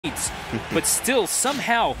but still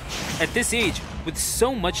somehow at this age with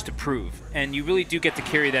so much to prove, and you really do get to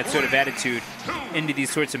carry that sort of attitude into these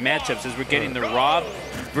sorts of matchups as we're getting the Rob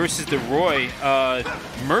versus the Roy.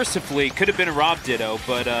 Mercifully, could have been a Rob Ditto,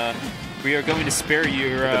 but we are going to spare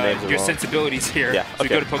your sensibilities here as we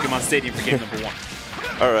go to Pokemon Stadium for game number 1.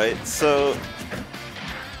 All right, so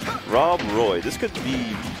Rob Roy, this could be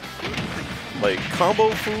like combo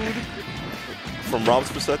food from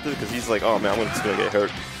Rob's perspective, because he's like, oh man, I'm just gonna get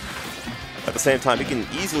hurt. At the same time, he can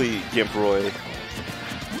easily Gimp Roy,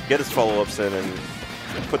 get his follow-ups in, and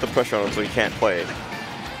put the pressure on him so he can't play.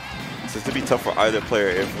 So it's gonna be tough for either player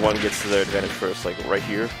if one gets to their advantage first, like right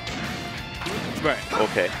here. Right.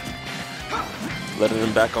 Okay. Letting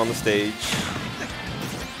him back on the stage.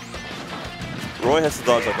 Roy has to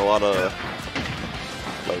dodge like a lot of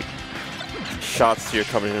like shots here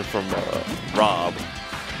coming in from Rob.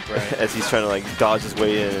 Right. As he's trying to like dodge his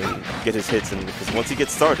way in and get his hits in, because once he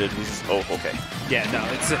gets started, he's just, oh, okay. Yeah, no,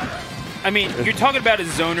 it's I mean, you're talking about a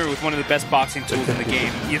zoner with one of the best boxing tools in the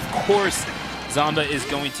game. Of course, Zomba is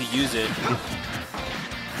going to use it.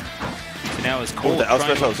 So now it's Cold. The out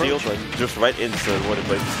smash on shield, like just right into what it,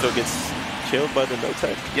 but he still gets killed by the no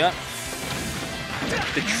tech. Yep.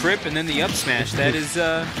 The trip and then the up smash, that is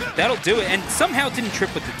that'll do it. And somehow it didn't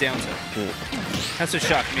trip with the down tilt. That's what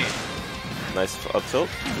shocked me. Nice up tilt,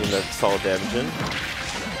 getting that solid damage in.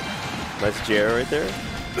 Nice JR right there.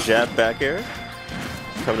 Jab back air.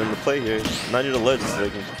 Coming into play here. Not near the ledge so they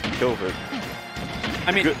can kill it.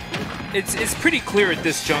 I mean, it's pretty clear at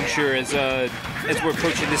this juncture as we're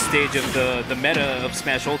approaching this stage of the meta of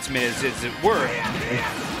Smash Ultimate, as it were,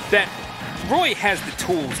 that Roy has the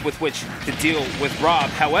tools with which to deal with Rob.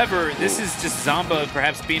 However, this is just Zomba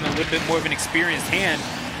perhaps being a little bit more of an experienced hand.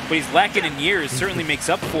 What he's lacking in years certainly makes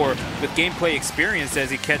up for with gameplay experience as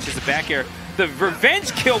he catches a back air. The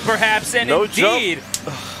revenge kill, perhaps, and no indeed,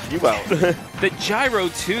 you out. The gyro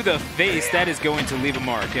to the face, that is going to leave a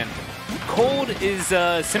mark. And Cold is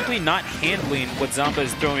simply not handling what Zomba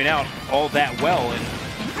is throwing out all that well.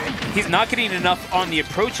 And he's not getting enough on the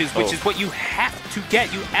approaches, which is what you have to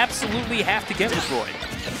get. You absolutely have to get with Roy.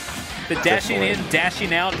 The dashing in,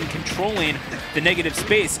 dashing out, and controlling the negative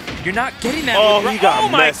space. You're not getting that with Rob. He got oh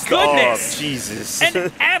my messed goodness! Up. Jesus.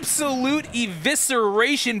 An absolute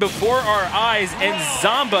evisceration before our eyes, and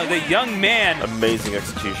Zomba, the young man. Amazing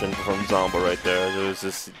execution from Zomba right there. There was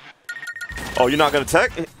this. Oh, you're not gonna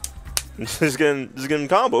tech? Just getting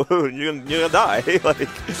combo. You're gonna die. Like.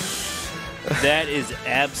 That is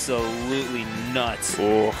absolutely nuts.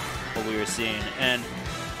 Oh. What we were seeing, and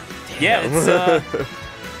yeah, it's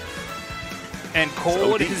and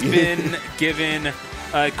Cold has been given.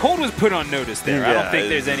 Cold was put on notice there. I don't think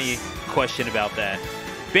there's any question about that.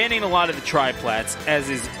 Banning a lot of the triplats, as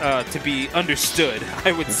is to be understood,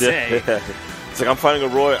 I would say. Yeah. It's like, I'm fighting a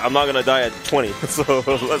Roy. I'm not gonna die at 20, so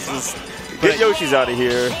let's just get Yoshi's out of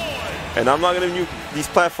here. And I'm not gonna use these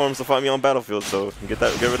platforms to fight me on Battlefield, so get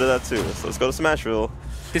rid of that too. So let's go to Smashville.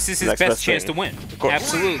 This is his best chance to win.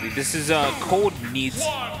 Absolutely. This is Cold needs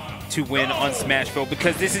to win on Smashville,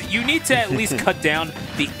 because this is, you need to at least cut down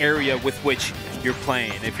the area with which you're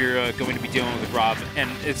playing if you're going to be dealing with Rob, and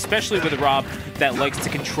especially with a Rob that likes to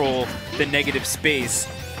control the negative space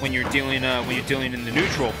when you're dealing in the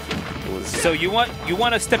neutral. So you want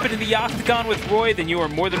to step into the octagon with Roy, then you are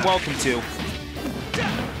more than welcome to.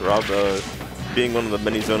 Rob, being one of the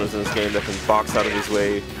many zoners in this game that can box out of his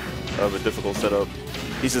way of a difficult setup,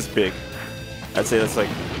 he's just big. I'd say that's like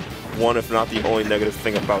one, if not the only negative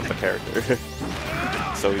thing about the character.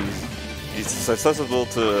 So he's susceptible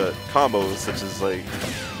to combos such as like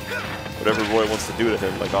whatever Roy wants to do to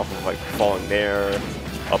him, like off of like falling air,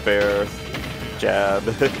 up air, jab.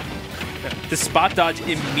 The spot dodge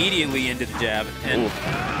immediately into the jab. And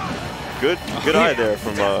good eye there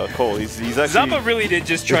from Cole. He's actually. Zomba really did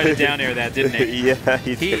just try to down air that, didn't he? Yeah,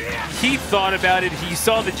 he did. He thought about it. He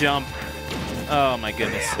saw the jump. Oh my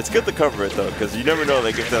goodness. It's good to cover it though, because you never know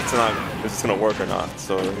like if it's gonna work or not.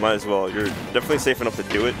 So might as well. You're definitely safe enough to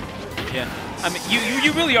do it. Yeah. I mean,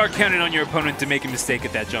 you really are counting on your opponent to make a mistake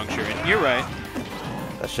at that juncture, and you're right.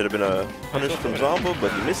 That should have been a punish from Zomba,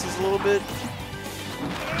 but he misses a little bit.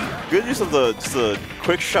 Good use of just a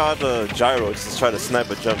quick shot gyro just to try to snipe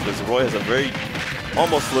a jump, because Roy has a very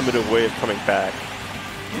almost limited way of coming back.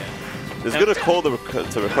 Yeah. It's good of Cole to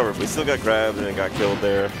recover, but he still got grabbed and then got killed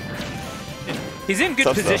there. He's in good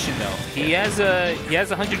position though. He has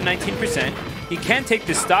 119%. He can take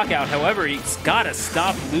the stock out. However, he's got to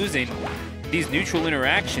stop losing these neutral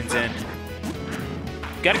interactions, and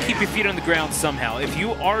got to keep your feet on the ground somehow. If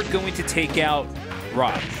you are going to take out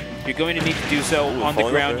Rob, You're going to need to do so on the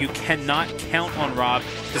ground. You cannot count on Rob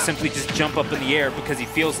to simply just jump up in the air because he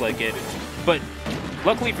feels like it. But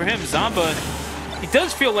luckily for him, Zomba, he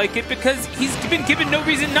does feel like it because he's been given no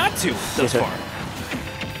reason not to thus far.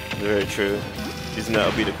 Very true. Using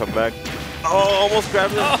that LB to come back. Oh, almost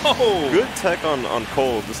grabbed it. Oh! Good tech on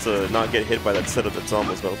Cole just to not get hit by that setup that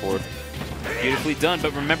Zomba's going for. Beautifully done,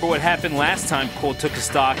 but remember what happened last time Cole took a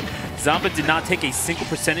stock. Zomba did not take a single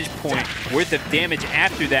percentage point worth of damage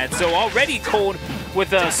after that, so already Cole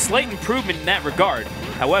with a slight improvement in that regard.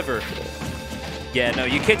 However, yeah, no,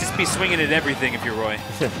 you can't just be swinging at everything if you're Roy.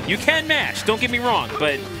 You can mash, don't get me wrong,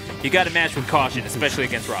 but you got to mash with caution, especially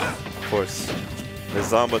against Rob. Of course. And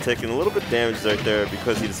Zomba taking a little bit of damage right there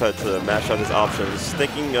because he decided to mash out his options,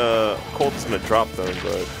 thinking Colt is going to drop them,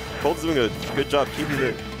 but Colt's doing a good job keeping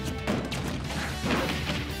it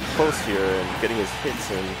close here and getting his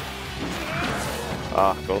hits in.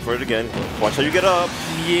 Going for it again. Watch how you get up.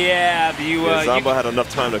 Yeah, Zomba had enough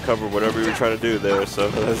time to cover whatever you were trying to do there, so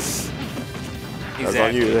that's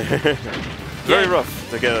on you there. Very rough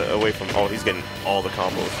to get away from. Oh, he's getting all the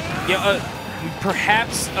combos. Yeah,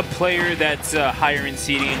 perhaps a player that's higher in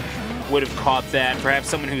seeding would have caught that. Perhaps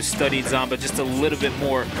someone who studied Zomba just a little bit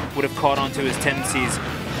more would have caught on to his tendencies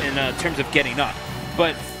in terms of getting up.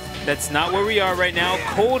 But that's not where we are right now.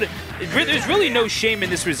 Cold, there's really no shame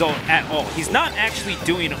in this result at all. He's not actually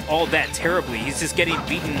doing all that terribly. He's just getting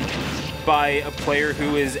beaten by a player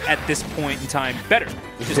who is, at this point in time, better.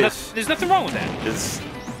 There's nothing wrong with that.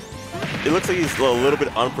 It looks like he's a little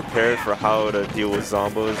bit unprepared for how to deal with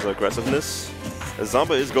Zomba's aggressiveness.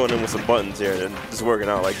 Zomba is going in with some buttons here and just working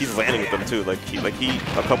out. Like, he's landing with them too. Like he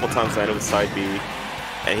a couple times landed with side B,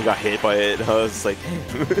 and he got hit by it. I was like,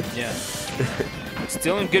 yeah.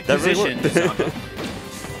 Still in good position. Really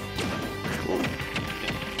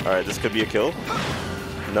all right, this could be a kill.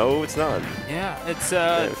 No, it's not. Yeah, it's.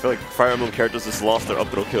 Yeah, I feel like Fire Emblem characters just lost their up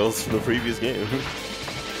throw kills from the previous game.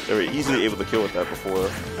 They were easily able to kill with that before.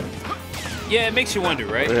 Yeah, it makes you wonder,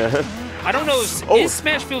 right? Yeah. I don't know, is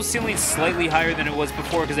Smash Bros. Ceiling slightly higher than it was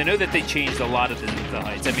before? Because I know that they changed a lot of the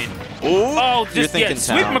heights. I mean, just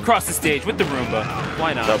sweep him across the stage with the Roomba.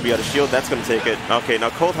 Why not? That'll be out of shield. That's going to take it. Okay,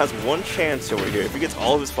 now Colt has one chance over here. If he gets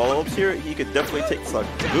all of his follow-ups here, he could definitely take this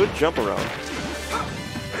good jump around.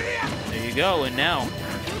 There you go, and now.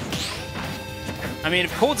 I mean,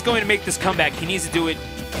 if Colt's going to make this comeback, he needs to do it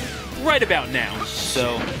right about now.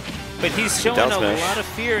 So, but he's showing a lot of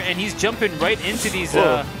fear, and he's jumping right into these.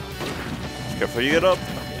 Careful you get up.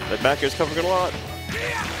 That back air's covering a lot.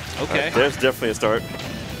 Okay. Right, there's definitely a start.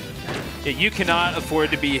 Yeah, you cannot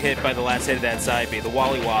afford to be hit by the last hit of that side B, the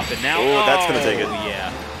Wally Wop, and now. Oh, that's gonna take it.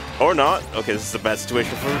 Yeah. Or not. Okay, this is a bad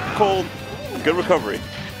situation for Colt. Good recovery.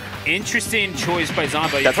 Interesting choice by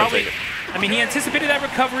Zomba. That's probably. I mean, he anticipated that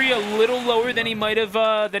recovery a little lower than he might have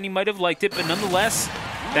liked it, but nonetheless,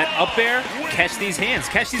 that up air, catch these hands,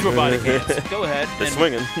 catch these robotic hands. Go ahead. They're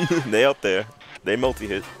swinging. They up there. They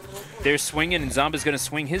multi-hit. They're swinging, and Zomba's going to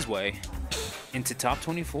swing his way into top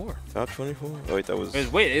 24. Top 24? Oh, wait, that was...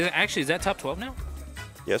 Wait, actually, is that top 12 now?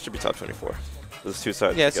 Yeah, it should be top 24. There's two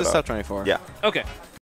sides. Yeah, it's just top 24. Yeah. Okay.